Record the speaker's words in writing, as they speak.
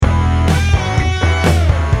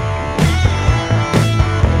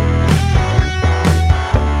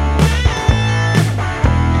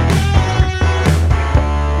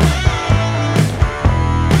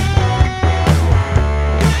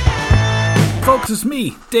Folks, it's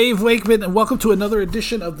me, Dave Wakeman, and welcome to another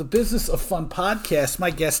edition of the Business of Fun podcast.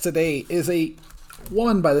 My guest today is a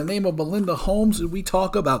woman by the name of Melinda Holmes, and we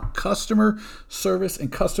talk about customer service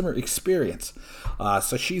and customer experience.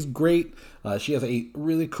 So she's great. She has a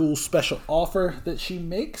really cool special offer that she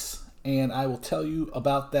makes, and I will tell you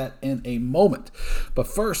about that in a moment. But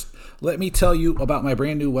first, let me tell you about my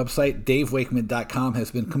brand new website. DaveWakeman.com has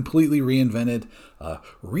been completely reinvented,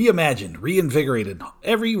 reimagined, reinvigorated,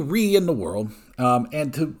 every re in the world.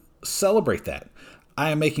 And to celebrate that, I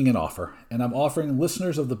am making an offer, and I'm offering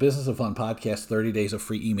listeners of the Business of Fun podcast 30 days of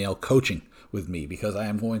free email coaching with me, because I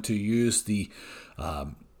am going to use the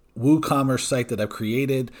WooCommerce site that I've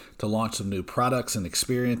created to launch some new products and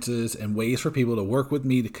experiences and ways for people to work with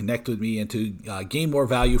me, to connect with me, and to gain more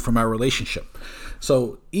value from our relationship.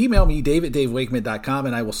 So email me, dave@davewakeman.com,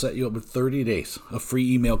 and I will set you up with 30 days of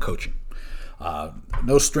free email coaching.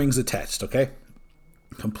 No strings attached, okay?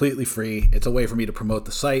 Completely free. It's a way for me to promote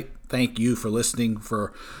the site. Thank you for listening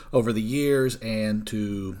for over the years, and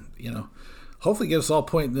to, hopefully get us all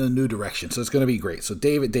pointing in a new direction. So it's going to be great. So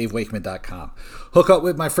dave@davewakeman.com. Hook up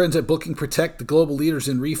with my friends at Booking Protect, the global leaders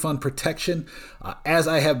in refund protection. As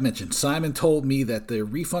I have mentioned, Simon told me that the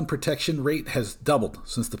refund protection rate has doubled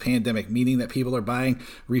since the pandemic, meaning that people are buying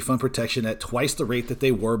refund protection at twice the rate that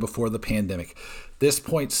they were before the pandemic. This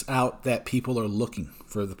points out that people are looking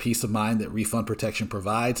for the peace of mind that refund protection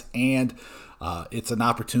provides, and it's an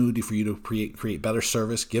opportunity for you to create better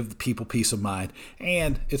service, give the people peace of mind,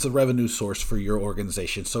 and it's a revenue source for your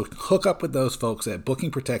organization. So hook up with those folks at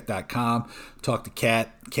bookingprotect.com. Talk to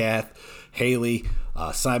Kath, Haley,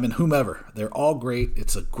 Simon, whomever. They're all great.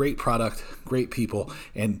 It's a great product, great people,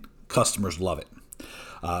 and customers love it.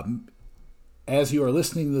 As you are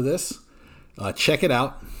listening to this, check it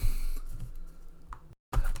out.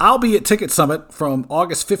 I'll be at Ticket Summit from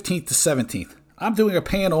August 15th to 17th. I'm doing a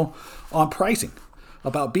panel on pricing,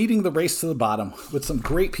 about beating the race to the bottom, with some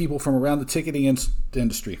great people from around the ticketing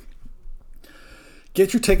industry.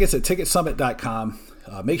 Get your tickets at ticketsummit.com.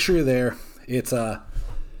 Make sure you're there. It's going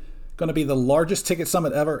to be the largest ticket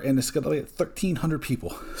summit ever, and it's going to be 1,300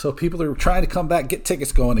 people. So people are trying to come back, get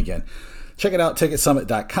tickets going again. Check it out,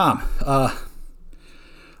 ticketsummit.com.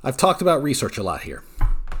 I've talked about research a lot here.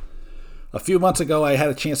 A few months ago, I had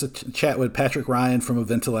a chance to chat with Patrick Ryan from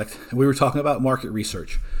Eventellect, and we were talking about market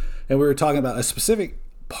research. And we were talking about a specific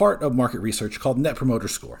part of market research called Net Promoter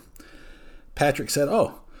Score. Patrick said,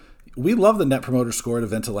 we love the Net Promoter Score at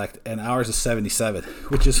Eventellect, and ours is 77,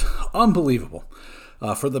 which is unbelievable.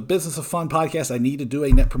 For the Business of Fun podcast, I need to do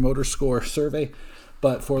a Net Promoter Score survey.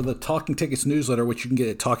 But for the Talking Tickets newsletter, which you can get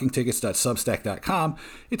at talkingtickets.substack.com,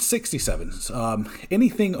 it's 67.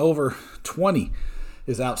 Anything over 20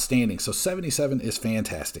 is outstanding. So 77 is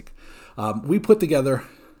fantastic. We put together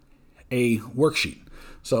a worksheet.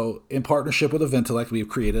 So in partnership with Eventellect, we have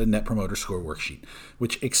created a Net Promoter Score worksheet,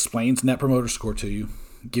 which explains Net Promoter Score to you,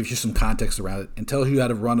 gives you some context around it, and tells you how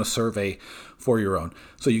to run a survey for your own.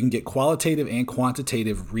 So you can get qualitative and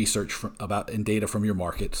quantitative research and data from your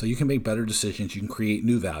market, so you can make better decisions, you can create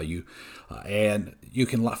new value, and you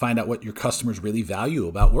can find out what your customers really value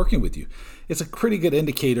about working with you. It's a pretty good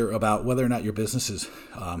indicator about whether or not your business is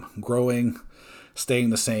growing, staying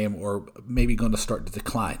the same, or maybe going to start to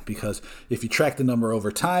decline. Because if you track the number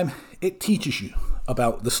over time, it teaches you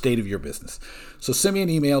about the state of your business. So send me an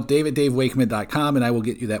email, dave@davewakeman.com, and I will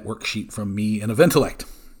get you that worksheet from me and Eventellect.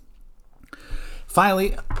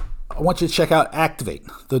 Finally, I want you to check out Activate,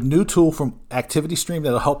 the new tool from ActivityStream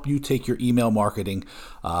that will help you take your email marketing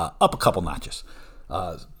up a couple notches.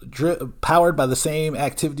 Powered by the same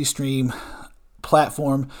ActivityStream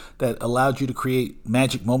platform that allowed you to create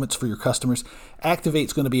magic moments for your customers,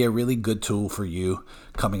 Activate's going to be a really good tool for you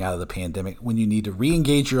coming out of the pandemic when you need to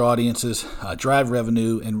re-engage your audiences, drive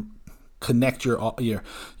revenue, and connect your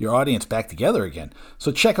audience back together again.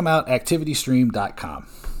 So check them out, activitystream.com.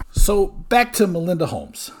 So back to Melinda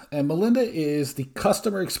Holmes. And Melinda is the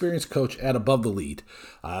customer experience coach at Above the Lead.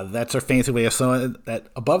 That's her fancy way of saying that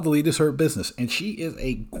Above the Lead is her business. And she is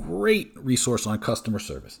a great resource on customer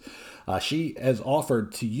service. She has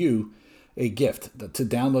offered to you a gift to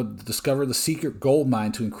download, discover the secret gold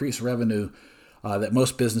mine to increase revenue that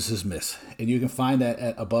most businesses miss. And you can find that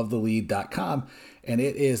at abovethelead.com. And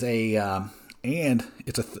it is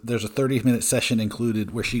there's a 30-minute session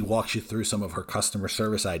included where she walks you through some of her customer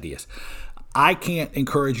service ideas. I can't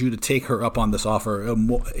encourage you to take her up on this offer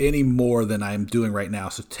any more than I'm doing right now.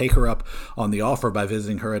 So take her up on the offer by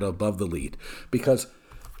visiting her at Above the Lead. Because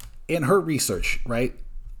in her research, right,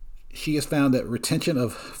 she has found that retention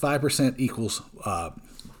of 5% equals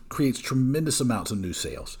creates tremendous amounts of new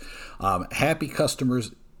sales. Happy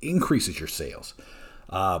customers increases your sales.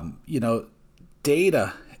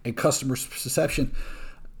 data and customer perception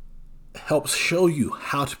helps show you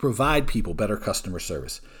how to provide people better customer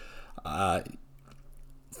service.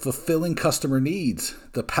 Fulfilling customer needs,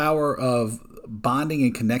 the power of bonding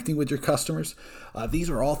and connecting with your customers. These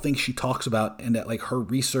are all things she talks about, and that like her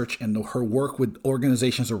research and her work with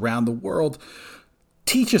organizations around the world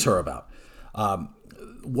teaches her about.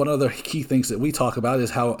 One of the key things that we talk about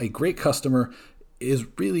is how a great customer is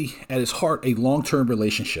really at its heart a long-term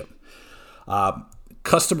relationship.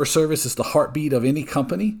 Customer service is the heartbeat of any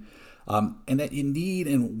company, and that you need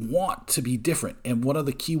and want to be different. And one of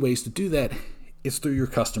the key ways to do that is through your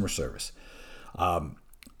customer service.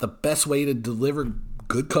 The best way to deliver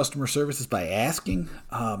good customer service is by asking.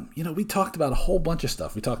 We talked about a whole bunch of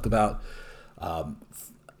stuff. We talked about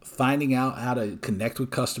finding out how to connect with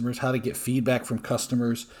customers, how to get feedback from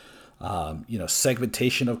customers,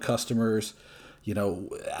 segmentation of customers,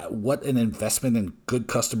 what an investment in good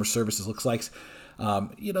customer services looks like.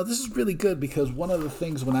 This is really good because one of the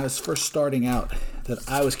things when I was first starting out that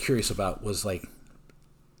I was curious about was like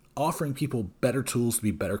offering people better tools to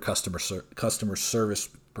be better customer service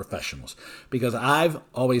professionals, because I've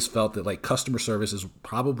always felt that like customer service is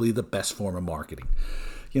probably the best form of marketing.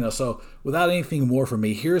 So without anything more from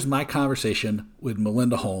me, here's my conversation with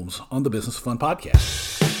Melinda Holmes on the Business of Fun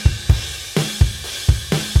podcast.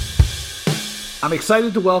 I'm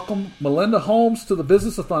excited to welcome Melinda Holmes to the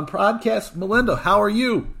Business of Fun podcast. Melinda, how are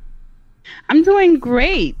you? I'm doing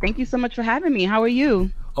great. Thank you so much for having me. How are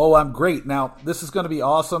you? Oh, I'm great. Now, this is going to be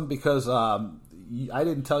awesome because I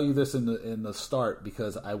didn't tell you this in the start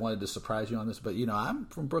because I wanted to surprise you on this, but I'm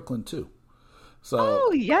from Brooklyn too. So,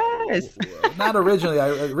 oh yes, not originally. I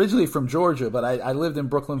originally from Georgia, but I lived in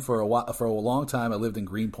Brooklyn for a long time. I lived in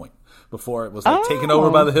Greenpoint before it was taken over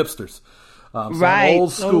by the hipsters. So right,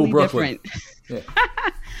 old school totally Brooklyn. Yeah.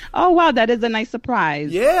 Oh wow, that is a nice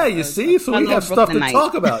surprise. Yeah, you see, so we have stuff to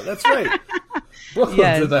talk about. That's right.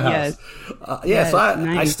 Brooklyn's in the house. Yes. So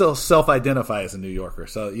nice. I still self-identify as a New Yorker.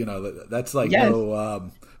 So that's like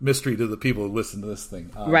no mystery to the people who listen to this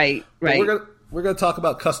thing. Right. We're going to talk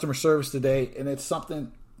about customer service today, and it's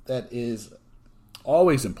something that is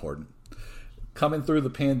always important. Coming through the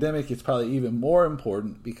pandemic, it's probably even more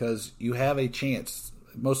important because you have a chance.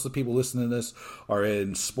 Most of the people listening to this are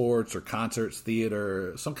in sports or concerts,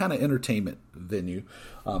 theater, some kind of entertainment venue.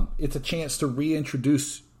 It's a chance to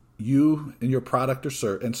reintroduce you and your product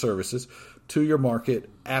and services to your market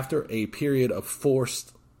after a period of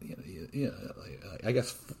forced,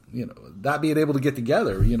 not being able to get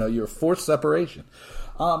together. Your forced separation.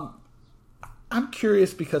 I'm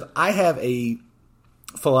curious because I have a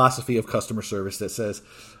philosophy of customer service that says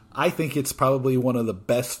I think it's probably one of the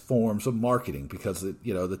best forms of marketing because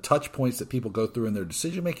the touch points that people go through in their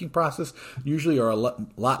decision-making process usually are a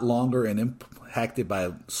lot longer and impacted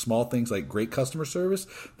by small things like great customer service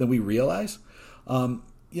than we realize. But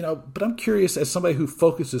I'm curious, as somebody who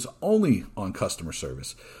focuses only on customer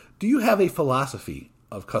service, do you have a philosophy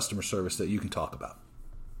of customer service that you can talk about?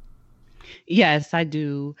 Yes, I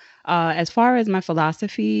do. As far as my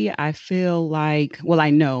philosophy, I feel like, I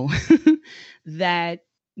know that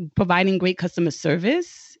providing great customer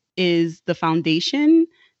service is the foundation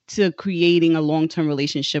to creating a long-term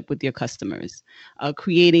relationship with your customers,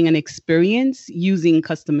 creating an experience using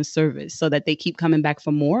customer service so that they keep coming back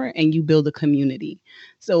for more and you build a community.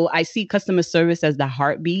 So I see customer service as the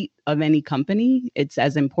heartbeat of any company. It's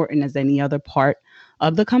as important as any other part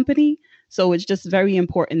of the company. So it's just very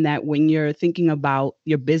important that when you're thinking about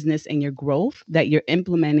your business and your growth, that you're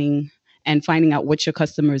implementing and finding out what your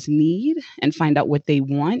customers need and find out what they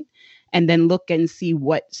want, and then look and see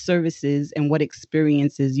what services and what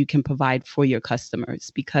experiences you can provide for your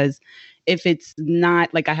customers. Because if it's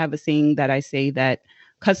not, like I have a saying that I say that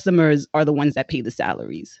customers are the ones that pay the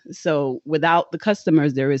salaries. So without the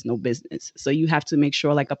customers, there is no business. So you have to make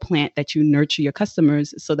sure, like a plant, that you nurture your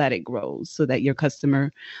customers so that it grows, so that your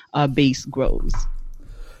customer base grows.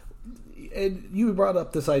 And you brought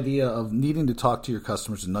up this idea of needing to talk to your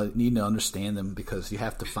customers and needing to understand them because you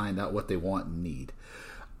have to find out what they want and need.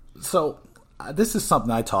 So this is something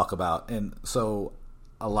I talk about, and so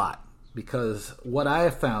a lot, because what I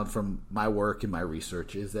have found from my work and my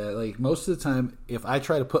research is that like most of the time, if I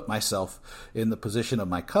try to put myself in the position of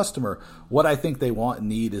my customer, what I think they want and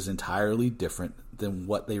need is entirely different than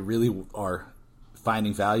what they really are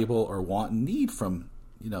finding valuable or want and need from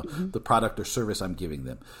the product or service I'm giving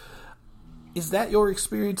them. Is that your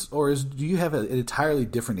experience, or do you have an entirely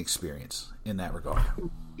different experience in that regard?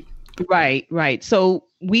 Right. So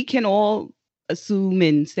we can all assume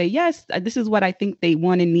and say, yes, this is what I think they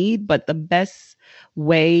want and need, but the best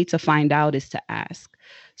way to find out is to ask.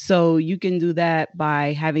 So you can do that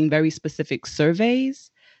by having very specific surveys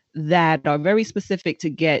that are very specific to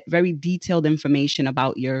get very detailed information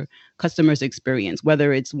about your customer's experience,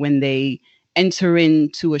 whether it's when they enter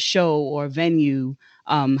into a show or venue,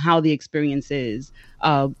 how the experience is,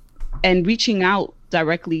 and reaching out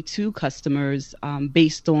directly to customers,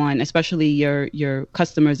 based on especially your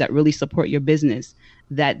customers that really support your business,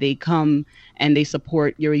 that they come and they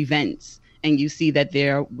support your events, and you see that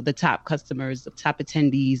they're the top customers, the top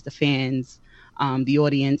attendees, the fans, the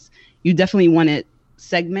audience. You definitely want to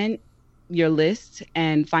segment your list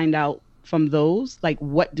and find out from those, like,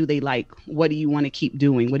 what do they like? What do you want to keep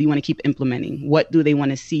doing? What do you want to keep implementing? What do they want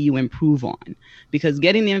to see you improve on? Because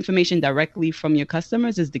getting the information directly from your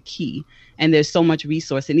customers is the key. And there's so much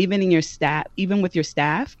resource. And even in your staff, even with your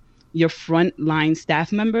staff, your frontline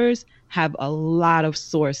staff members have a lot of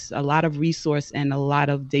source, a lot of resource, and a lot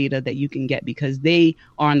of data that you can get, because they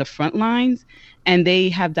are on the front lines and they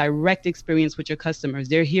have direct experience with your customers.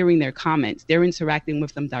 They're hearing their comments. They're interacting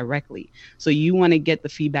with them directly. So you want to get the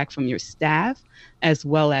feedback from your staff as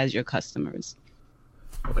well as your customers.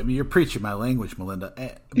 I mean, you're preaching my language, Melinda.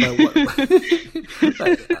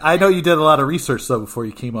 I know you did a lot of research, though, before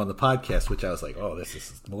you came on the podcast, which I was like, "Oh,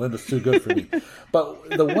 Melinda's too good for me."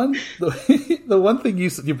 But the one thing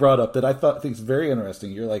you brought up that I think is very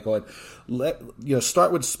interesting, you're like,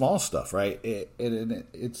 start with small stuff, right? And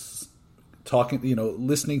it's talking,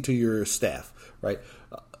 listening to your staff, right?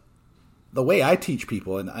 The way I teach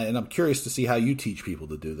people, and I'm curious to see how you teach people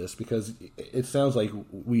to do this, because it sounds like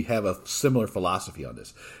we have a similar philosophy on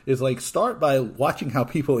this, is like start by watching how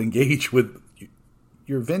people engage with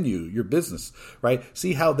your venue, your business, right?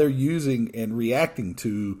 See how they're using and reacting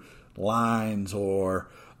to lines or,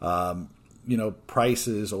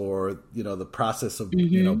 prices or, the process of,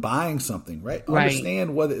 buying something, right?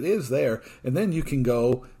 Understand what it is there. And then you can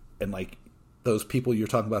go and those people you're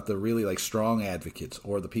talking about, the really strong advocates,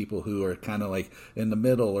 or the people who are kind of in the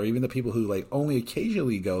middle, or even the people who only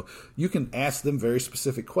occasionally go, you can ask them very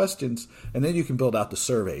specific questions, and then you can build out the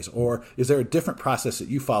surveys. Or is there a different process that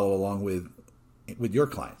you follow along with your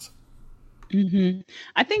clients? Mm-hmm.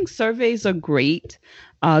 I think surveys are great.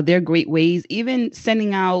 They're great ways, even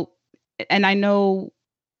sending out, and I know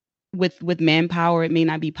with manpower, it may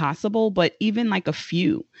not be possible, but even a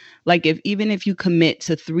few, even if you commit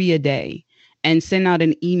to 3 a day, and send out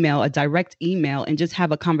an email, a direct email, and just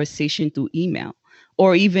have a conversation through email,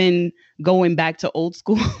 or even going back to old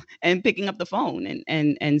school and picking up the phone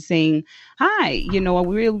and saying, "Hi, we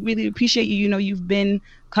really appreciate you. You've been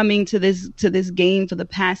coming to this game for the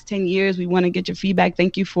past 10 years. We want to get your feedback.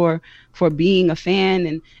 Thank you for being a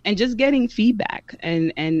fan," and just getting feedback,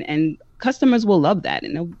 and customers will love that,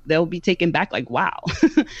 and they'll be taken back wow.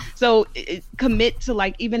 So commit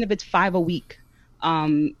to even if it's 5 a week.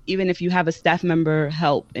 Even if you have a staff member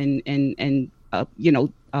help and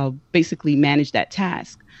basically manage that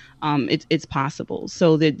task, it's possible.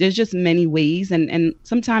 So there's just many ways, and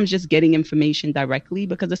sometimes just getting information directly,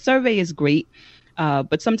 because a survey is great,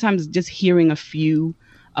 but sometimes just hearing a few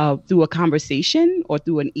through a conversation or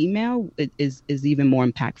through an email is even more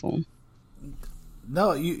impactful.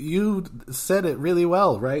 No, you said it really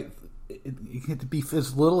well, right? It can be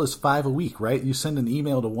as little as 5 a week, right? You send an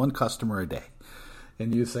email to one customer a day.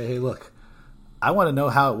 And you say, "Hey, look, I want to know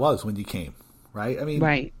how it was when you came," right? I mean,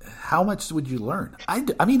 right. How much would you learn? I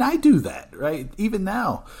do that, right? Even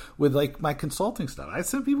now with my consulting stuff, I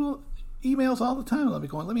send people emails all the time.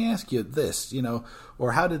 Let me ask you this,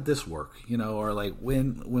 or how did this work, or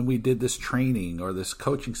when we did this training or this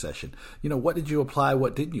coaching session, what did you apply?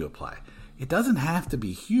 What didn't you apply? It doesn't have to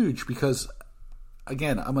be huge, because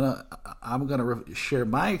again, I'm gonna share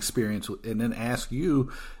my experience and then ask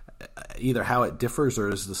you either how it differs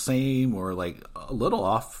or is the same or a little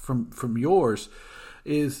off from yours.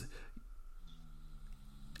 Is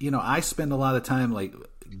I spend a lot of time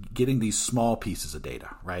getting these small pieces of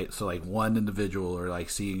data, right? So one individual, or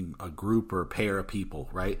seeing a group or a pair of people,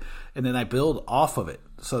 right? And then I build off of it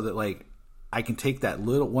so that I can take that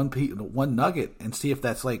little one nugget and see if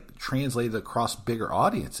that's translated across bigger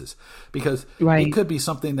audiences, because it could be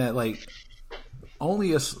something that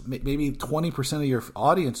only maybe 20% of your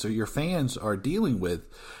audience or your fans are dealing with,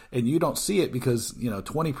 and you don't see it because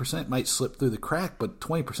 20% might slip through the crack, but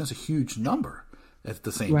 20% is a huge number at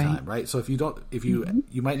the same time, right? So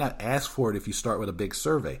you might not ask for it if you start with a big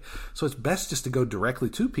survey. So it's best just to go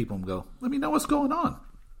directly to people and go, "Let me know what's going on."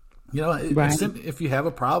 If you have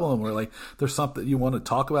a problem or there's something you want to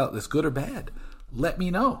talk about that's good or bad, let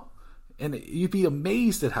me know. And you'd be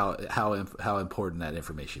amazed at how important that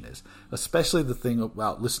information is, especially the thing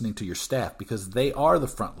about listening to your staff, because they are the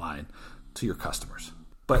front line to your customers.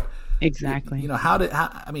 But Exactly. how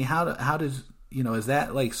does, is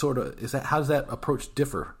that like sort of, how does that approach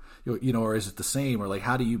differ? Or is it the same, or like,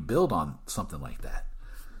 how do you build on something like that?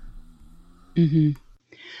 hmm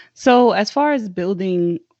So as far as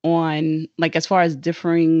building on, like as far as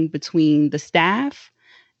differing between the staff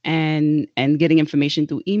and getting information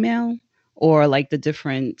through email, or like the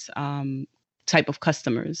different type of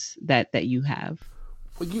customers that you have.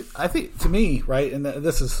 Well, I think, to me, right, and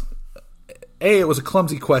this is it was a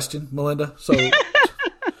clumsy question, Melinda. So,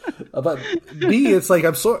 but B, it's like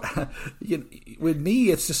with me,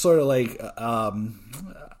 it's just sort of like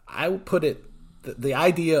I would put it. The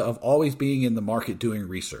idea of always being in the market doing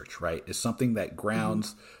research, right, is something that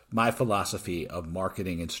grounds my philosophy of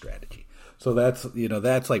marketing and strategy. So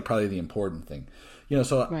that's like probably the important thing.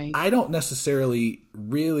 So right. I don't necessarily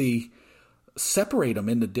really separate them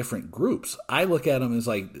into different groups. I look at them as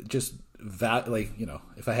like just if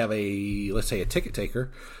I have let's say a ticket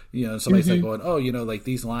taker, somebody's like going, oh, like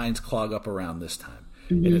these lines clog up around this time,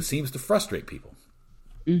 and it seems to frustrate people.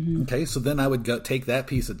 Okay, so then I would take that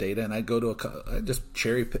piece of data and I'd go to just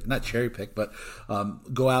not cherry pick, but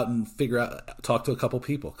go out and talk to a couple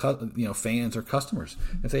people, fans or customers,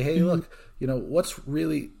 and say, hey, look, what's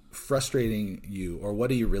really frustrating you, or what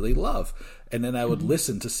do you really love? And then I would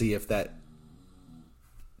listen to see if that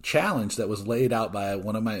challenge that was laid out by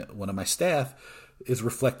one of my staff is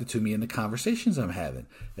reflected to me in the conversations I'm having.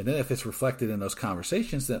 And then if it's reflected in those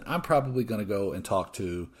conversations, then I'm probably going to go and talk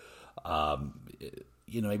to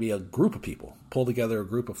maybe a group of people, pull together a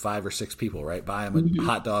group of 5 or 6 people, right? Buy them a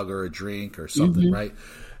hot dog or a drink or something, right?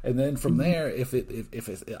 And then from there, if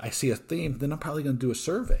I see a theme, then I'm probably going to do a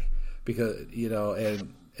survey, because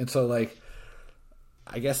and so like,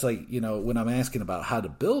 I guess like, when I'm asking about how to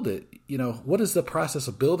build it, what is the process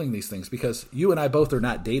of building these things? Because you and I both are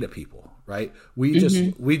not data people, right? We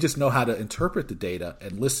just know how to interpret the data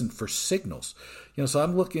and listen for signals. So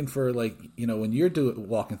I'm looking for, like, when you're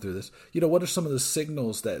walking through this, what are some of the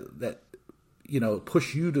signals that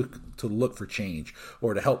push you to look for change,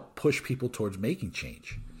 or to help push people towards making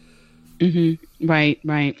change?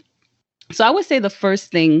 Right. So I would say the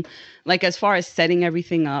first thing, like as far as setting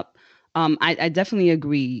everything up, I definitely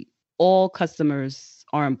agree. All customers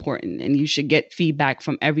are important, and you should get feedback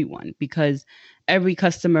from everyone, because every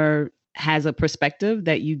customer has a perspective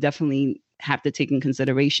that you definitely have to take in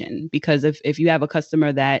consideration. Because if you have a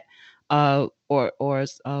customer that or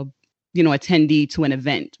attendee to an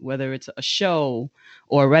event, whether it's a show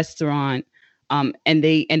or a restaurant, and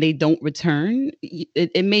they don't return,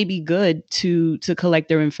 it may be good to collect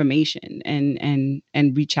their information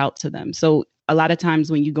and reach out to them. So a lot of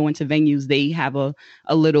times when you go into venues, they have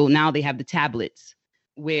now they have the tablets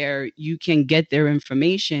where you can get their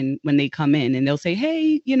information when they come in, and they'll say,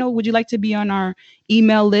 hey, would you like to be on our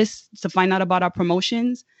email list to find out about our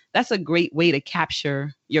promotions? That's a great way to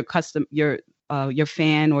capture your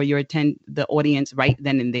fan or the audience right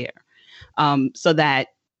then and there, so that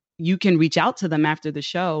you can reach out to them after the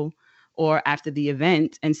show or after the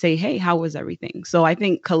event and say, hey, how was everything? So I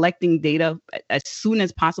think collecting data as soon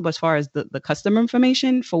as possible, as far as the customer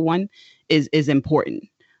information, for one, is important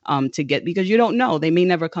to get, because you don't know, they may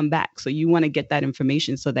never come back. So you want to get that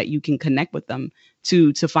information so that you can connect with them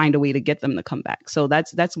to find a way to get them to come back. So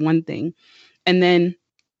that's one thing. And then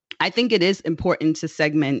I think it is important to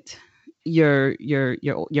segment your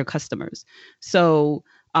customers. So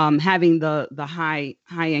having the high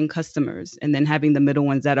end customers, and then having the middle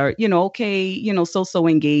ones that are, so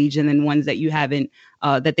engaged, and then ones that you haven't,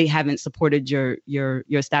 that they haven't supported your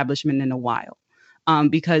establishment in a while.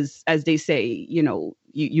 Because as they say,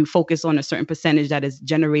 you focus on a certain percentage that is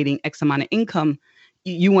generating X amount of income.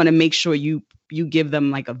 You want to make sure you give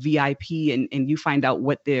them like a VIP, and you find out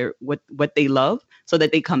what they love, so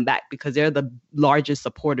that they come back, because they're the largest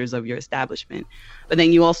supporters of your establishment. But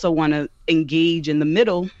then you also want to engage in the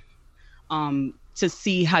middle, to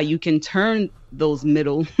see how you can turn those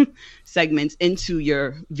middle segments into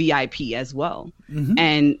your VIP as well.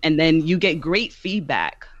 And then you get great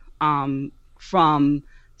feedback from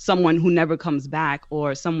someone who never comes back,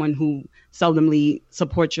 or someone who seldomly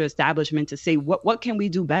supports your establishment, to say, what can we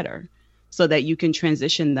do better, so that you can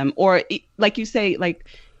transition them. Or like you say, like,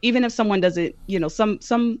 even if someone doesn't,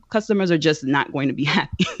 some customers are just not going to be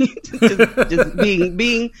happy. just being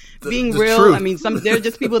real. Truth. I mean, they're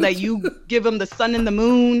just people that you give them the sun and the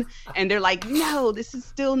moon, and they're like, no, this is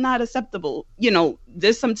still not acceptable.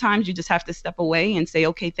 There's sometimes you just have to step away and say,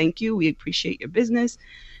 okay, thank you, we appreciate your business,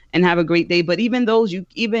 and have a great day. But even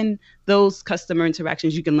those customer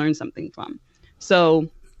interactions, you can learn something from. So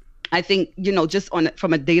I think, just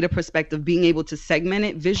from a data perspective, being able to segment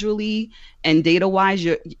it visually and data wise,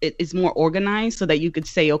 it's more organized so that you could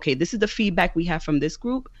say, okay, this is the feedback we have from this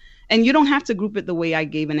group. And you don't have to group it the way I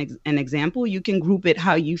gave an example. You can group it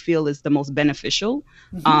how you feel is the most beneficial.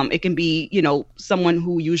 It can be, someone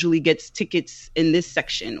who usually gets tickets in this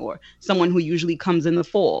section, or someone who usually comes in the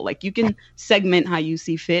fall. Like, you can segment how you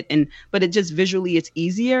see fit, but it just visually, it's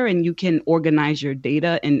easier, and you can organize your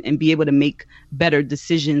data and be able to make better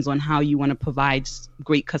decisions on how you want to provide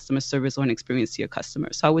great customer service or an experience to your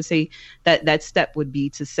customers. So I would say that step would be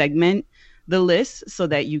to segment the list so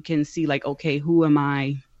that you can see, like, okay, who am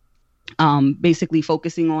I basically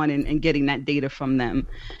focusing on and getting that data from them.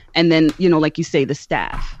 And then, like you say, the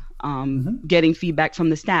staff, getting feedback from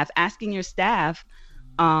the staff, asking your staff,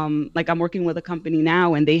 like I'm working with a company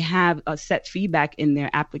now, and they have a set feedback in their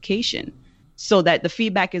application so that the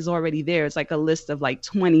feedback is already there. It's like a list of like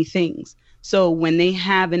 20 things. So when they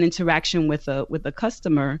have an interaction with a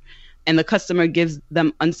customer, and the customer gives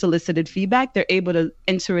them unsolicited feedback, they're able to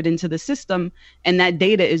enter it into the system, and that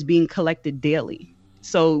data is being collected daily.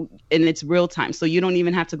 So, and it's real time. So you don't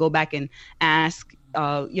even have to go back and ask,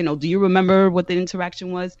 do you remember what the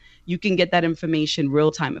interaction was? You can get that information real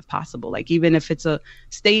time if possible. Like, even if it's a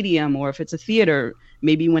stadium or if it's a theater,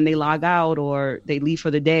 maybe when they log out or they leave for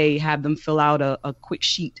the day, have them fill out a quick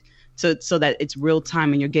sheet so that it's real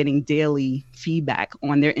time and you're getting daily feedback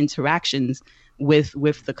on their interactions with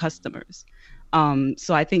the customers.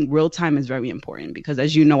 So I think real time is very important because,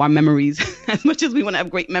 as you know, our memories, as much as we want to have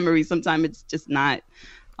great memories, sometimes it's just not,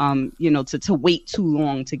 to wait too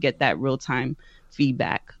long to get that real time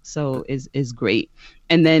feedback. So is great.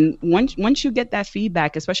 And then once you get that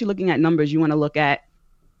feedback, especially looking at numbers, you want to look at,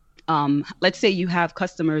 let's say you have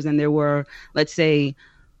customers and there were, let's say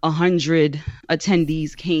 100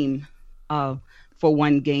 attendees came for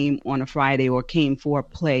one game on a Friday, or came for a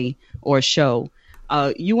play or a show.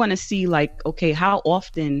 You want to see, like, okay, how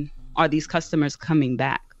often are these customers coming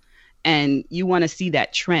back? And you want to see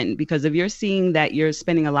that trend, because if you're seeing that you're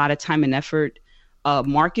spending a lot of time and effort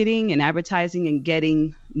marketing and advertising and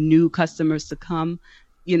getting new customers to come,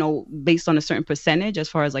 based on a certain percentage as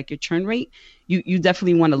far as like your churn rate, you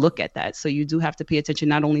definitely want to look at that. So you do have to pay attention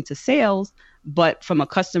not only to sales, but from a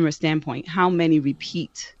customer standpoint, how many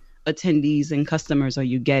repeat attendees and customers are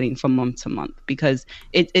you getting from month to month? Because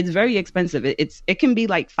it's very expensive. It can be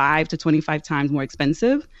like 5 to 25 times more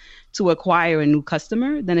expensive to acquire a new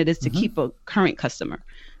customer than it is to keep a current customer.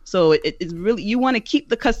 So it's really, you want to keep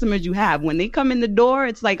the customers you have. When they come in the door,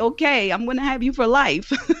 it's like, okay, I'm going to have you for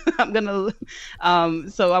life. So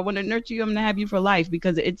I want to nurture you. I'm going to have you for life,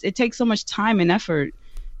 because it takes so much time and effort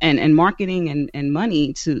and marketing and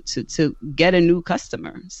money to get a new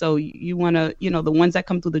customer. So you want to, the ones that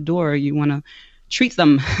come through the door, you want to treat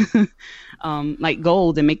them like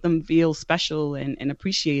gold and make them feel special and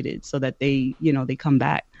appreciated, so that they come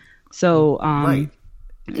back. So, right.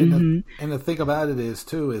 And the thing about it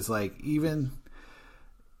is like, even,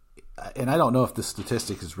 and I don't know if the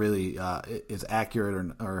statistic is really is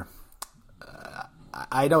accurate or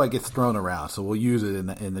I know it gets thrown around, so we'll use it in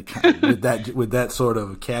the with that sort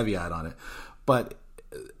of caveat on it. But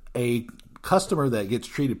a customer that gets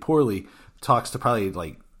treated poorly talks to probably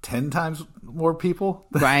like 10 times more people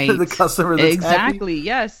than the customer that's exactly happy.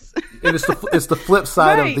 Yes. And it's the flip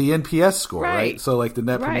side of the NPS score, right? So like the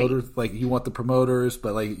net promoter, like you want the promoters,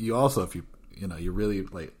 but like you also, if you really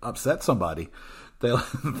like upset somebody, they're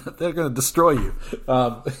going to destroy you.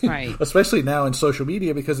 Especially now in social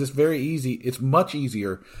media, because it's very easy. It's much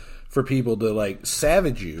easier for people to like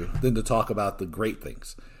savage you than to talk about the great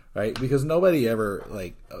things, right? Because nobody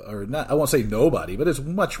ever or not, I won't say nobody, but it's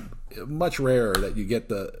much, much rarer that you get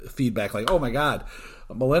the feedback like, oh my God,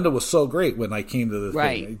 Melinda was so great when I came to the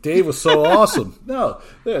thing. Dave was so awesome. No,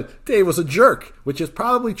 Dave was a jerk, which is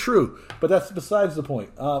probably true, but that's besides the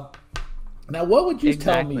point. Now, what would you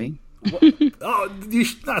tell me? You're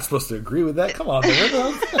not supposed to agree with that. Come on,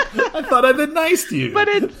 Melinda. I thought I'd been nice to you. But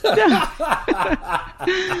it's...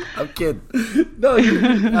 I'm kidding. No,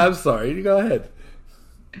 I'm sorry. You go ahead.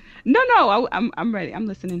 No, I'm ready. I'm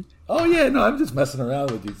listening. Oh yeah, no, I'm just messing around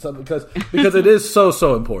with you, because it is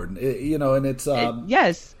so important, and it's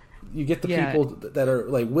yes. You get the people that are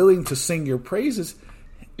like willing to sing your praises.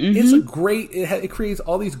 It's a great. It creates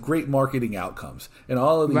all these great marketing outcomes and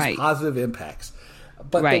all of these positive impacts.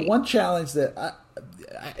 But the one challenge that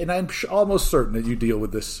I'm almost certain that you deal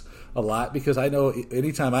with this a lot, because I know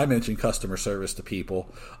anytime I mention customer service to people,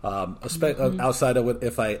 outside of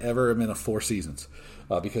if I ever am in a Four Seasons,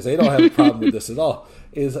 because they don't have a problem with this at all,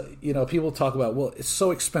 is people talk about, well, it's so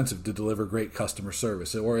expensive to deliver great customer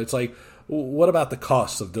service, or it's like, what about the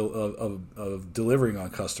costs of delivering on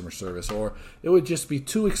customer service, or it would just be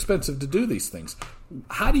too expensive to do these things?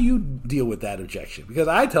 How do you deal with that objection? Because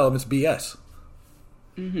I tell them it's BS.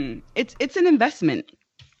 Mm-hmm. It's an investment,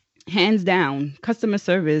 hands down. Customer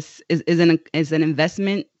service is an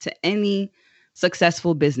investment to any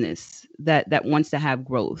successful business that wants to have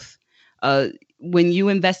growth. When you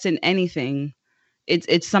invest in anything,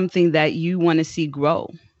 it's something that you want to see grow.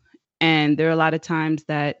 And there are a lot of times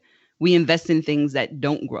that we invest in things that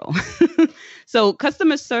don't grow. So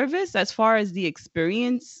customer service, as far as the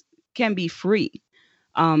experience, can be free.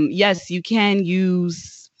 Yes, you can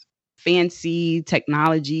use fancy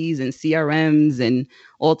technologies and CRMs and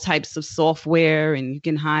all types of software, and you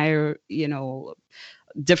can hire,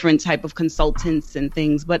 different type of consultants and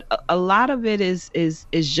things. But a lot of it is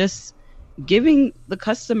just giving the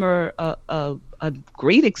customer a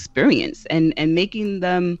great experience and making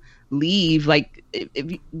them leave like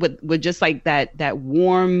with just like that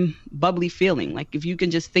warm, bubbly feeling. Like if you can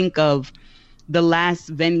just think of the last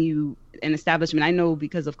venue and establishment, I know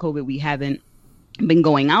because of COVID we haven't been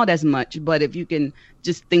going out as much, but if you can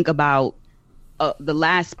just think about the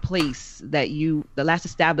last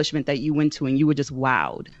establishment that you went to and you were just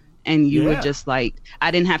wowed and you were just like,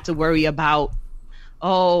 I didn't have to worry about,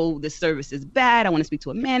 oh, the service is bad, I want to speak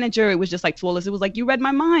to a manager. It was just like flawless. It was like, you read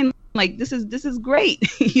my mind. Like, this is great.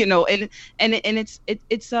 And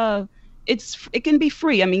it can be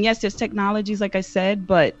free. I mean, yes, there's technologies, like I said,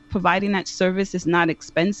 but providing that service is not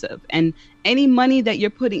expensive. And any money that you're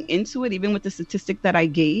putting into it, even with the statistic that I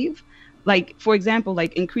gave, like, for example,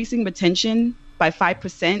 like increasing retention by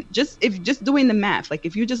 5%, just doing the math, like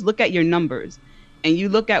if you just look at your numbers and you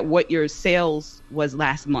look at what your sales was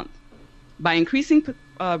last month, by increasing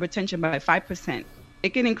retention by 5%,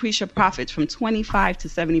 it can increase your profits from 25 to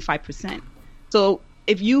 75%. So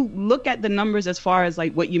if you look at the numbers as far as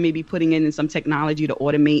like what you may be putting in some technology to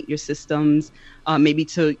automate your systems, maybe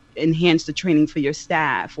to enhance the training for your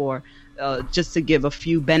staff, or just to give a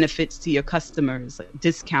few benefits to your customers, like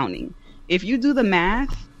discounting. If you do the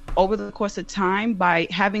math over the course of time, by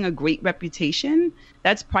having a great reputation,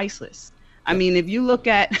 that's priceless. I mean, if you look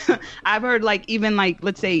at, I've heard like even like,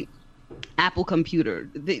 let's say, Apple computer,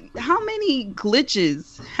 how many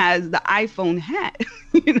glitches has the iPhone had?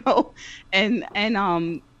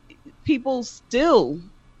 And people still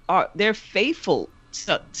they're faithful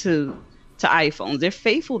to iPhones. They're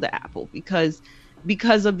faithful to Apple because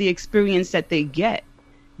of the experience that they get.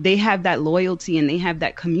 They have that loyalty and they have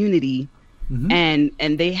that community, and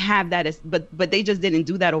they have that but they just didn't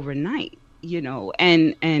do that overnight,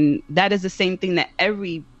 and that is the same thing that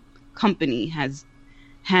every company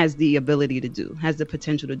has the ability to do, has the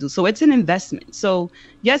potential to do. So it's an investment. So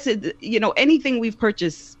yes, anything we've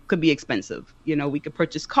purchased could be expensive. We could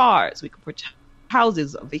purchase cars, we could purchase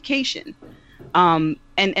houses, a vacation. And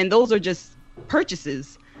those are just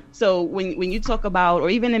purchases. So when you talk about,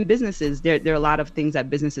 or even in businesses, there are a lot of things that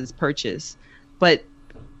businesses purchase, but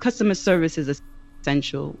customer service is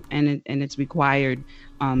essential and it's required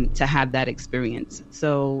to have that experience.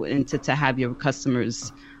 So, and to have your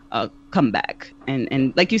customers come back.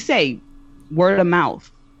 And like you say, word of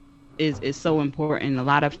mouth is so important. A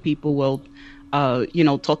lot of people will,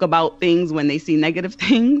 talk about things when they see negative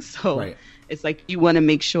things. So right. It's like you want to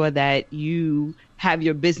make sure that you have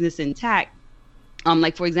your business intact.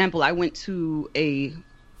 Like, for example, I went to a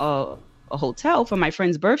hotel for my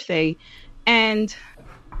friend's birthday, and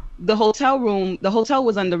the hotel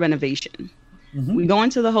was under renovation. Mm-hmm. We go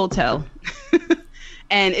into the hotel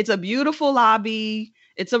and it's a beautiful lobby.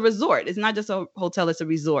 It's a resort. It's not just a hotel, it's a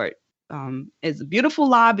resort. It's a beautiful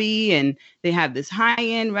lobby, and they have this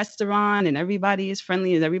high-end restaurant, and everybody is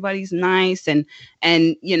friendly and everybody's nice. And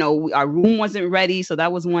our room wasn't ready. So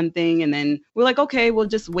that was one thing. And then we're like, okay, we'll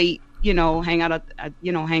just wait, hang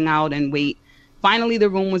out and wait. Finally, the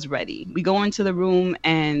room was ready. We go into the room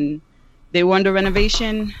and they were under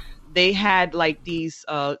renovation. They had like these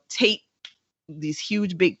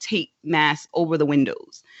huge big tape masks over the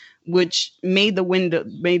windows, which made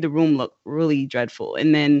the room look really dreadful.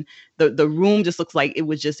 And then the room just looks like it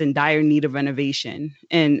was just in dire need of renovation.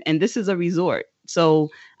 And this is a resort. So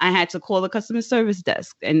I had to call the customer service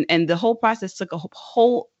desk, and the whole process took a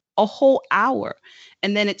whole hour.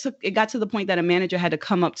 And then it got to the point that a manager had to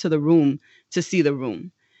come up to the room to see the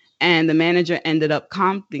room. And the manager ended up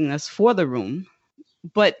comping us for the room.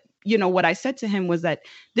 But what I said to him was that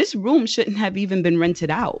this room shouldn't have even been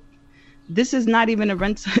rented out. This is not even a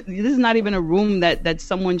room that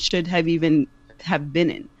someone should have even have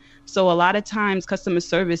been in. So a lot of times customer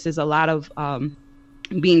service is a lot of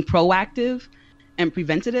being proactive and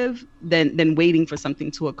preventative than waiting for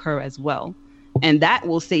something to occur as well. And that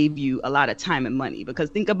will save you a lot of time and money, because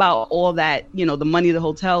think about all that, the money the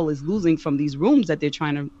hotel is losing from these rooms that they're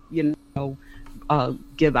trying to,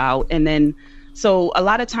 give out. And then, so a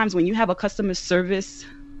lot of times when you have a customer service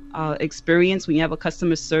experience, when you have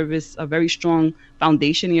a very strong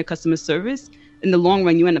foundation in your customer service, in the long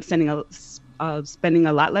run, you end up spending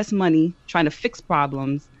a lot less money trying to fix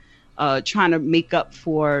problems, trying to make up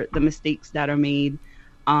for the mistakes that are made.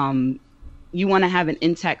 You want to have an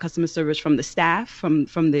intact customer service from the staff,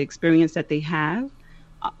 from the experience that they have,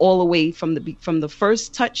 all the way from the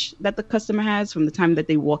first touch that the customer has, from the time that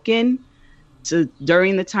they walk in to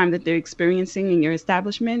during the time that they're experiencing in your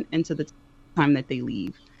establishment, and to the time that they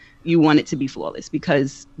leave. You want it to be flawless,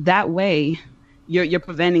 because that way you're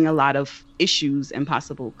preventing a lot of issues and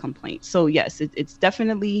possible complaints. So yes, it's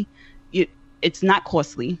definitely it's not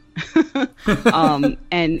costly,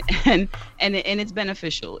 and it's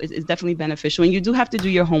beneficial. It's definitely beneficial, and you do have to do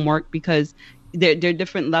your homework, because there are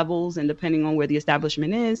different levels, and depending on where the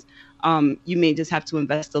establishment is, you may just have to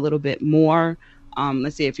invest a little bit more.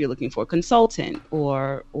 Let's say if you're looking for a consultant,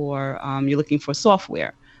 or you're looking for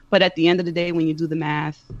software. But at the end of the day, when you do the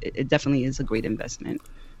math, it definitely is a great investment.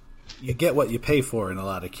 You get what you pay for in a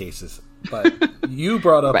lot of cases. But you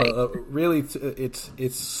brought up right. Really,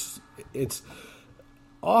 it's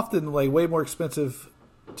often like way more expensive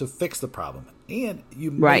to fix the problem, and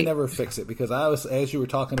you may right. never fix it, because as you were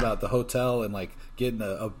talking about the hotel and like getting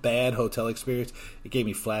a bad hotel experience, it gave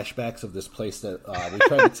me flashbacks of this place that we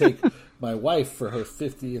tried to take my wife for her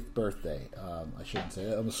 50th birthday. I shouldn't say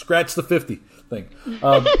it. I'm gonna scratch the 50 thing.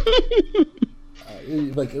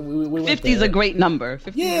 Like we went 50 is a great number.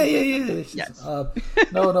 50 yeah. Yes.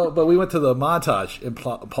 No, but we went to the Montage in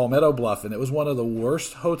Palmetto Bluff, and it was one of the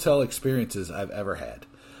worst hotel experiences I've ever had.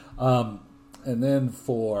 And then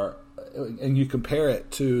and you compare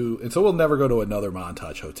it to, and so we'll never go to another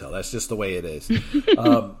Montage hotel. That's just the way it is.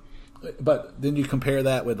 But then you compare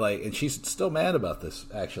that with and she's still mad about this,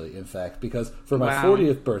 actually, in fact, because for my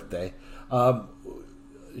 40th birthday,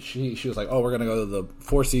 she was like, "Oh, we're going to go to the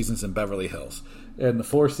Four Seasons in Beverly Hills." And the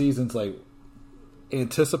Four Seasons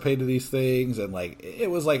anticipated these things, and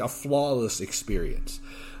it was like a flawless experience.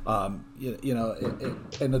 And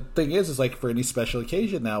the thing is for any special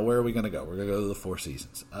occasion now, where are we going to go? We're going to go to the Four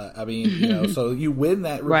Seasons. So you win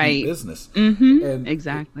that repeat right. business. Mm-hmm. And,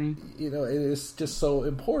 exactly. It is just so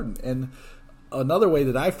important. And another way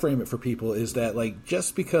that I frame it for people is that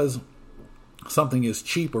just because something is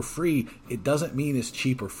cheap or free, it doesn't mean it's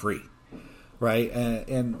cheap or free. Right.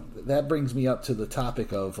 And that brings me up to the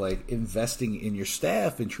topic of investing in your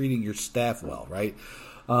staff and treating your staff well. Right.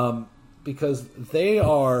 Because they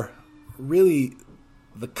are really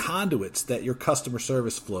the conduits that your customer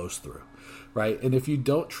service flows through, right? And if you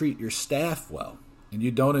don't treat your staff well, and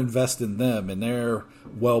you don't invest in them and their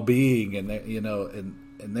well-being and their,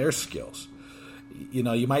 and their skills,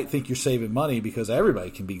 you might think you're saving money because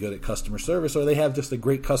everybody can be good at customer service, or they have just a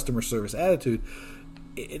great customer service attitude.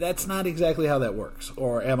 That's not exactly how that works.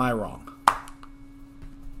 Or am I wrong?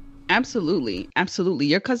 Absolutely.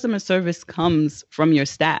 Your customer service comes from your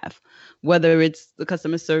staff, whether it's the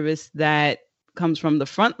customer service that comes from the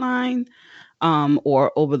front line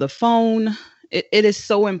or over the phone. It is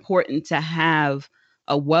so important to have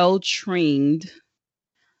a well-trained,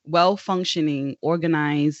 well-functioning,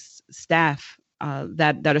 organized staff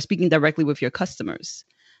that are speaking directly with your customers.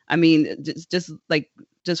 I mean,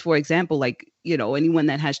 just for example, anyone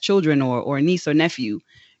that has children or a niece or nephew,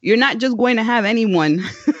 you're not just going to have anyone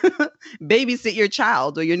babysit your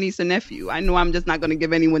child or your niece or nephew. I know I'm just not going to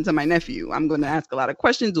give anyone to my nephew. I'm going to ask a lot of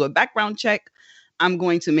questions, do a background check. I'm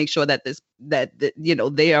going to make sure that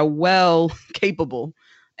they are well capable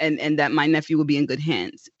and that my nephew will be in good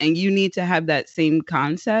hands. And you need to have that same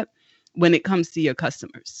concept when it comes to your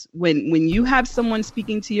customers. When you have someone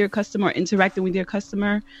speaking to your customer or interacting with your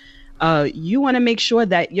customer, you want to make sure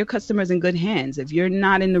that your customer is in good hands. If you're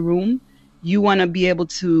not in the room, you want to be able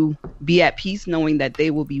to be at peace knowing that they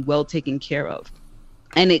will be well taken care of.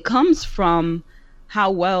 And it comes from how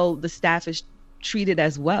well the staff is treated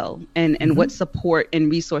as well, and mm-hmm. what support and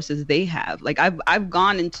resources they have. I've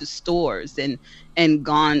gone into stores and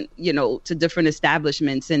gone, to different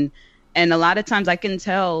establishments, and a lot of times I can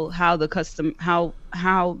tell how the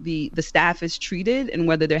the staff is treated and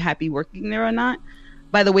whether they're happy working there or not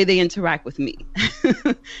by the way they interact with me.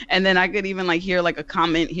 And then I could even hear a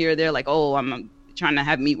comment here or there, oh, I'm trying to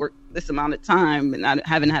have me work this amount of time and I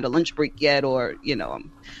haven't had a lunch break yet, or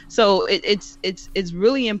so it's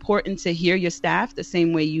really important to hear your staff the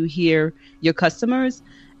same way you hear your customers,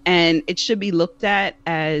 and it should be looked at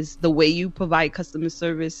as the way you provide customer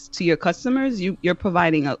service to your customers, you're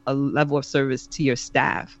providing a level of service to your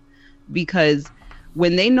staff, because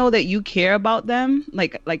when they know that you care about them,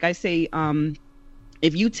 like I say,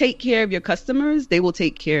 if you take care of your customers, they will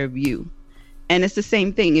take care of you. And it's the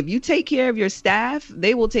same thing. If you take care of your staff,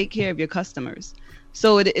 they will take care of your customers.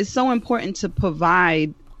 So it is so important to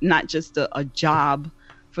provide not just a job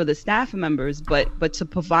for the staff members, but to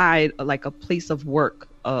provide like a place of work,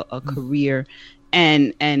 a career,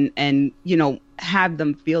 and have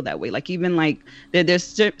them feel that way. Like even like there's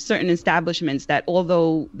certain establishments that,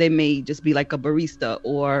 although they may just be like a barista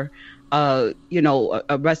or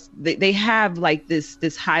they have like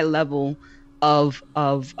this high level of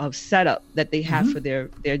setup that they have for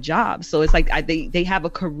their job. So it's like they have a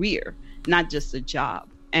career, not just a job.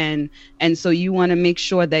 And so you want to make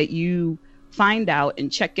sure that you find out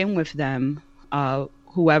and check in with them,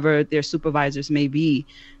 whoever their supervisors may be,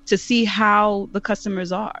 to see how the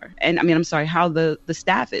customers are. And how the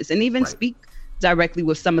staff is, and even speak directly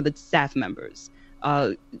with some of the staff members.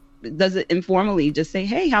 Does it informally just say,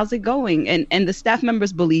 hey, how's it going? And the staff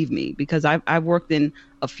members believe me, because I've worked in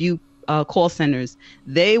a few call centers.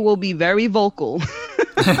 They will be very vocal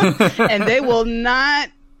and they will not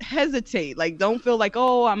hesitate. Like, don't feel like,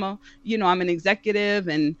 oh, I'm an executive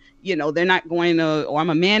and they're not going to, or I'm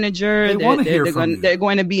a manager. They're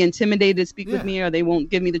going to be intimidated to speak with me, or they won't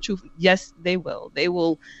give me the truth. Yes, they will. They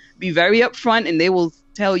will be very upfront and they will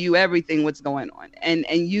tell you everything what's going on. And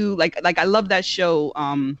you like I love that show,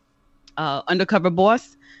 Undercover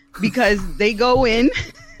Boss, because they go in.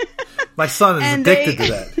 My son is addicted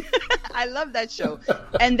to that. I love that show.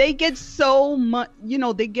 And they get so much,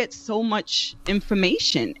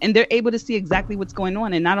 information, and they're able to see exactly what's going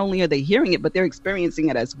on. And not only are they hearing it, but they're experiencing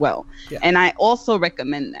it as well. Yeah. And I also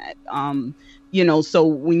recommend that, so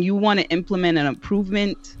when you want to implement an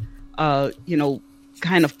improvement,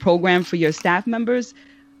 kind of program for your staff members,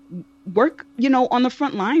 work, on the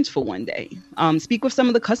front lines for one day. Speak with some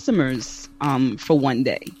of the customers for one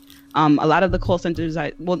day. A lot of the call centers,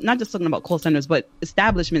 not just talking about call centers, but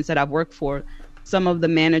establishments that I've worked for, some of the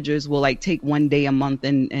managers will like take one day a month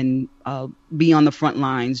and be on the front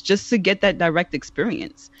lines just to get that direct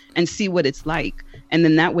experience and see what it's like. And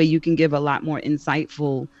then that way you can give a lot more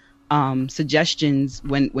insightful suggestions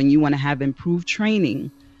when you want to have improved training,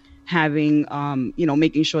 having,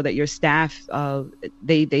 making sure that your staff,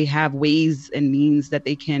 they have ways and means that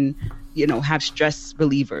they can, have stress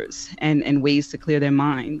relievers and ways to clear their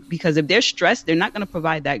mind. Because if they're stressed, they're not going to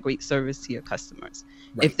provide that great service to your customers.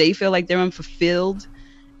 Right. If they feel like they're unfulfilled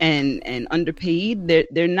and underpaid,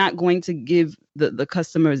 they're not going to give the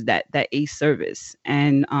customers that A service.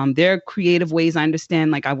 And there are creative ways. I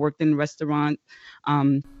understand, like I worked in restaurants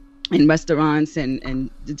and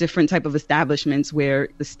the different type of establishments where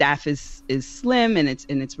the staff is slim and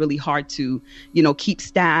it's really hard to, keep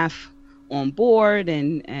staff on board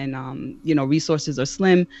and resources are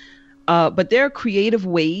slim. But there are creative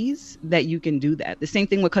ways that you can do that. The same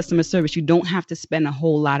thing with customer service. You don't have to spend a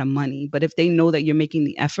whole lot of money, but if they know that you're making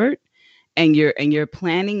the effort and you're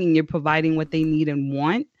planning and you're providing what they need and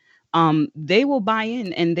want, they will buy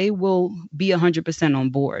in and they will be 100% on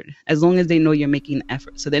board as long as they know you're making an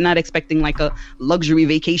effort. So they're not expecting like a luxury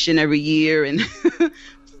vacation every year and,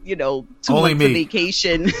 2 months of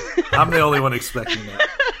vacation. I'm the only one expecting that.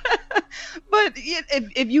 But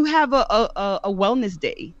if you have a wellness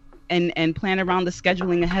day and plan around the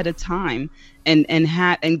scheduling ahead of time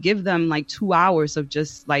and give them like 2 hours of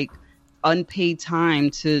just like unpaid time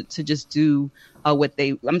to just do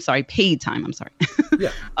paid time. I'm sorry.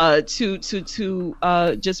 Yeah. To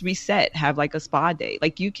just reset, have like a spa day.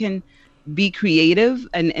 Like you can be creative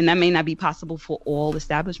and that may not be possible for all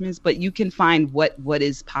establishments, but you can find what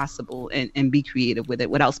is possible and be creative with it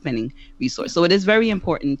without spending resources. So it is very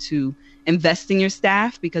important to invest in your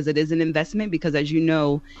staff because it is an investment, because as you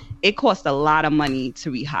know, it costs a lot of money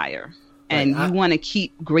to rehire. And you want to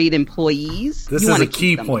keep great employees. This is a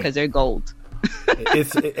key point because they're gold.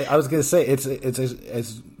 I was going to say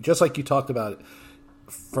it's just like you talked about it.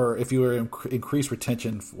 For if you were increase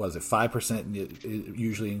retention, was it 5%? It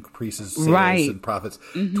usually increases sales and profits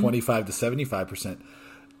 25 to 75%.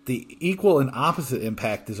 The equal and opposite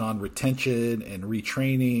impact is on retention and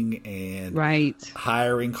retraining and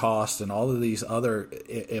hiring costs and all of these other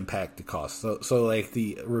impacted costs. So like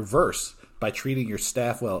the reverse, by treating your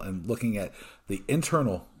staff well and looking at the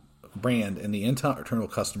internal brand and the internal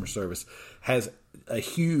customer service, has a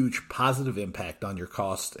huge positive impact on your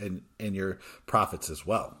cost and your profits as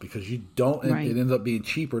well, because you don't, it ends up being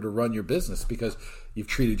cheaper to run your business because you've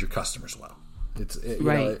treated your customers well.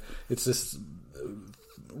 It's this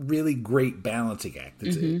really great balancing act.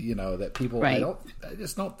 It's, that people, I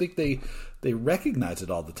just don't think they recognize it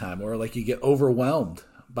all the time, or like you get overwhelmed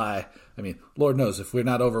by, I mean, Lord knows if we're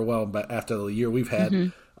not overwhelmed by after the year we've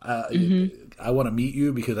had, I want to meet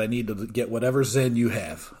you because I need to get whatever Zen you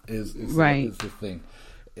have is the thing.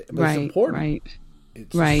 But it's important. Right.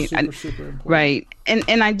 It's super important. Right.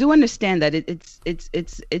 And I do understand that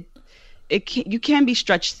you can be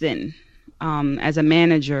stretched thin. As a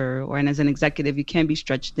manager and as an executive, you can be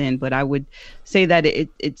stretched thin, but I would say that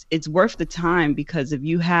it's worth the time, because if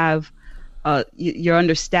you have you're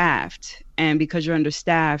understaffed, and because you're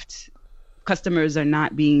understaffed, customers are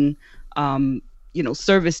not being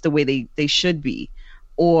serviced the way they should be,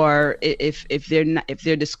 or if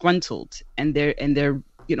they're disgruntled and they're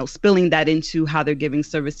spilling that into how they're giving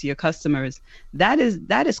service to your customers, that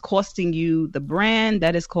is costing you the brand,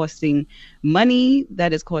 that is costing money,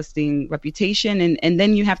 that is costing reputation, and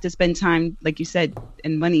then you have to spend time, like you said,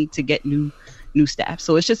 and money to get new staff.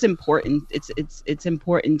 So it's just important. It's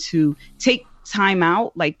important to take time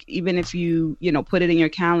out, like even if you put it in your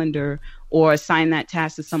calendar or assign that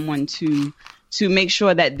task to someone to make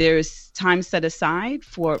sure that there's time set aside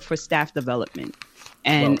for staff development.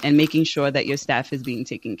 And making sure that your staff is being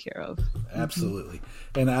taken care of. Absolutely.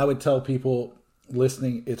 And I would tell people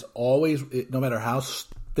listening, it's always, no matter how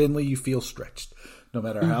thinly you feel stretched, no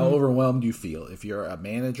matter how overwhelmed you feel, if you're a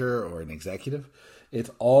manager or an executive, it's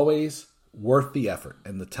always worth the effort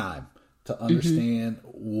and the time to understand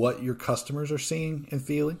what your customers are seeing and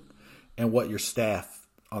feeling and what your staff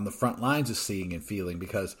on the front lines is seeing and feeling.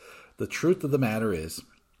 Because the truth of the matter is,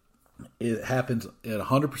 it happens in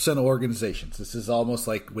 100% of organizations. This is almost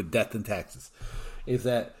like with death and taxes, is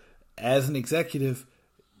that as an executive,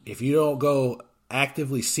 if you don't go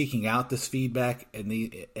actively seeking out this feedback and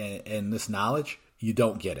this knowledge, you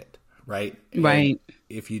don't get it, right? Right. And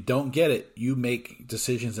if you don't get it, you make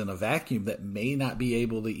decisions in a vacuum that may not be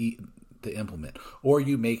able to implement, or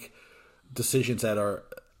you make decisions that are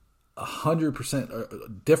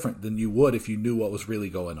 100% different than you would if you knew what was really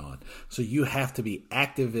going on. So you have to be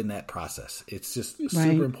active in that process. It's just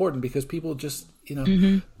super important, because people just,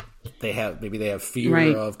 they have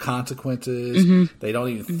fear of consequences. They don't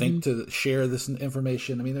even think to share this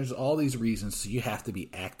information. I mean, there's all these reasons. So you have to be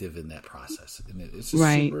active in that process. And it's just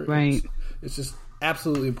it's just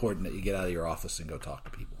absolutely important that you get out of your office and go talk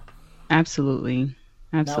to people. Absolutely.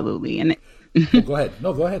 Now, go ahead.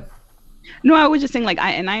 No, go ahead. No, I was just saying,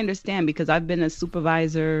 I understand, because I've been a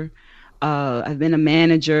supervisor, I've been a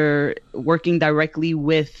manager, working directly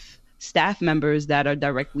with staff members that are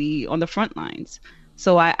directly on the front lines.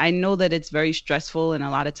 So I know that it's very stressful, and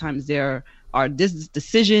a lot of times there are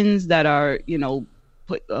decisions that are,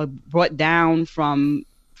 brought down from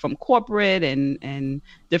corporate and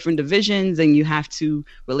different divisions, and you have to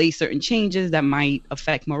relay certain changes that might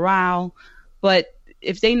affect morale. But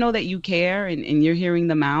if they know that you care and you're hearing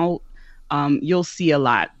them out, you'll see a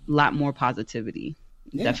lot more positivity,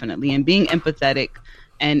 definitely, and being empathetic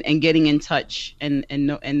and getting in touch and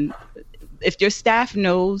if your staff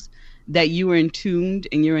knows that you are in tuned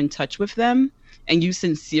and you're in touch with them and you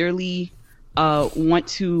sincerely want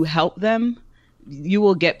to help them, you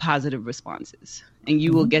will get positive responses and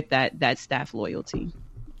you will get that staff loyalty.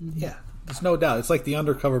 Yeah, there's no doubt. It's like the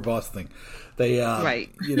undercover boss thing. They,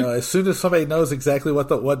 as soon as somebody knows exactly what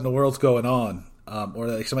in the world's going on, or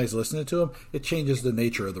like somebody's listening to them, it changes the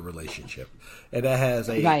nature of the relationship. And that has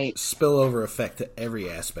a spillover effect to every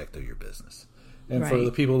aspect of your business. And for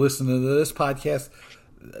the people listening to this podcast,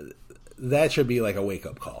 that should be like a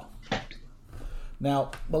wake-up call.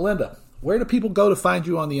 Now, Melinda, where do people go to find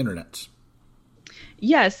you on the internet?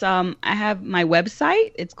 Yes, I have my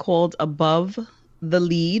website. It's called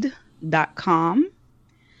abovethelead.com.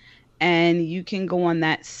 And you can go on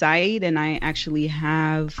that site, and I actually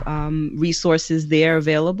have resources there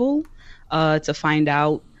available to find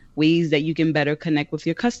out ways that you can better connect with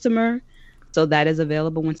your customer. So that is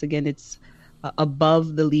available. Once again, it's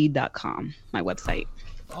abovethelead.com, my website.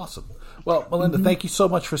 Awesome. Well, Melinda, thank you so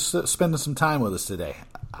much for spending some time with us today.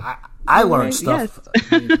 I learned stuff.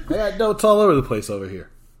 Yes. I got notes all over the place over here.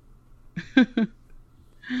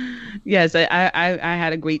 Yes, I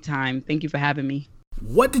had a great time. Thank you for having me.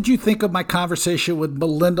 What did you think of my conversation with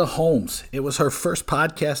Melinda Holmes? It was her first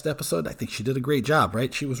podcast episode. I think she did a great job,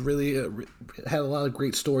 right? She was really had a lot of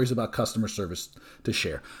great stories about customer service to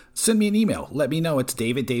share. Send me an email. Let me know. It's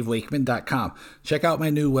dave@davewakeman.com. Check out my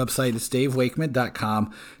new website. It's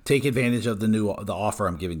davewakeman.com. Take advantage of the offer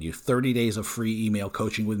I'm giving you. 30 days of free email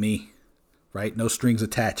coaching with me, right? No strings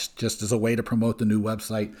attached, just as a way to promote the new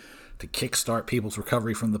website, to kickstart people's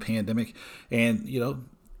recovery from the pandemic, and,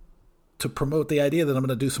 to promote the idea that I'm going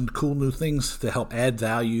to do some cool new things to help add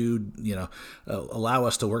value, allow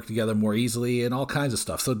us to work together more easily and all kinds of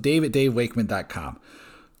stuff. So dave@davewakeman.com.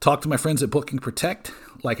 Talk to my friends at Booking Protect.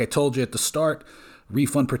 Like I told you at the start,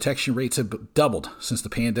 refund protection rates have doubled since the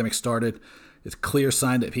pandemic started. It's a clear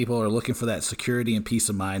sign that people are looking for that security and peace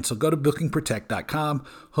of mind. So go to bookingprotect.com,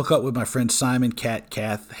 hook up with my friends Simon, Kat,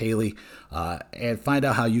 Kath, Haley, and find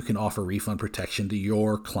out how you can offer refund protection to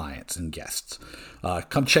your clients and guests.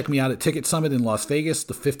 Come check me out at Ticket Summit in Las Vegas,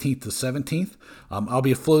 the 15th to 17th. I'll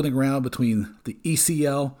be floating around between the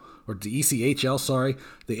ECHL,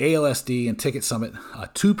 the ALSD, and Ticket Summit.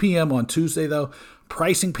 2 p.m. on Tuesday, though.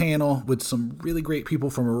 Pricing panel with some really great people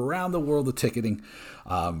from around the world of ticketing.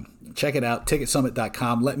 Check it out,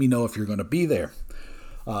 ticketsummit.com. Let me know if you're going to be there.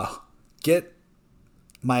 Get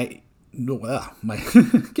my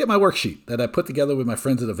get my worksheet that I put together with my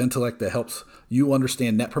friends at Eventellect that helps you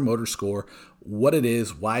understand Net Promoter Score, what it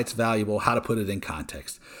is, why it's valuable, how to put it in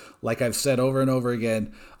context. Like I've said over and over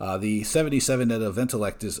again, the 77 at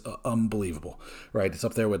Eventellect is unbelievable, right? It's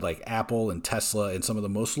up there with like Apple and Tesla and some of the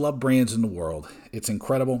most loved brands in the world. It's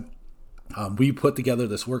incredible. We put together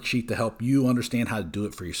this worksheet to help you understand how to do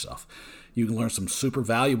it for yourself. You can learn some super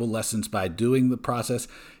valuable lessons by doing the process.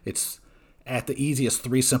 It's at the easiest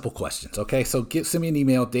 3 simple questions, okay? So send me an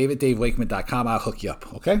email, dave@davewakeman.com. I'll hook you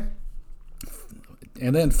up, okay?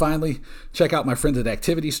 And then finally, check out my friends at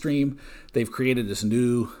ActivityStream. They've created this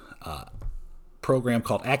new program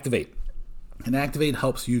called Activate. And Activate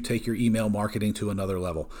helps you take your email marketing to another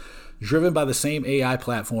level. Driven by the same AI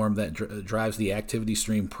platform that drives the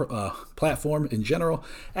ActivityStream platform in general,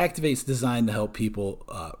 Activate's designed to help people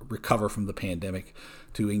recover from the pandemic,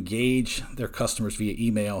 to engage their customers via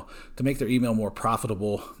email, to make their email more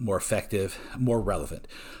profitable, more effective, more relevant.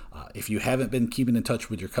 If you haven't been keeping in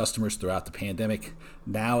touch with your customers throughout the pandemic,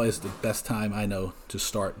 now is the best time I know to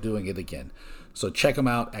start doing it again. So check them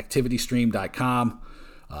out, activitystream.com.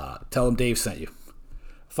 Tell them Dave sent you.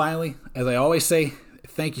 Finally, as I always say,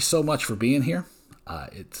 thank you so much for being here.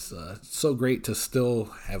 It's so great to still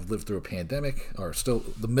have lived through a pandemic, or still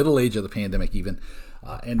the middle age of the pandemic even,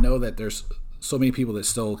 and know that there's so many people that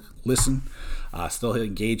still listen, still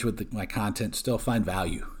engage with my content, still find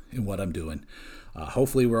value in what I'm doing.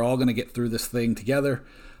 Hopefully we're all going to get through this thing together.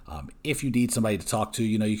 If you need somebody to talk to,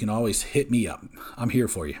 you can always hit me up. I'm here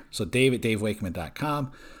for you. So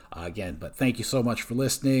dave@davewakeman.com. Again, but thank you so much for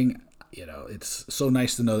listening. It's so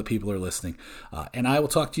nice to know that people are listening. And I will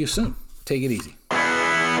talk to you soon. Take it easy.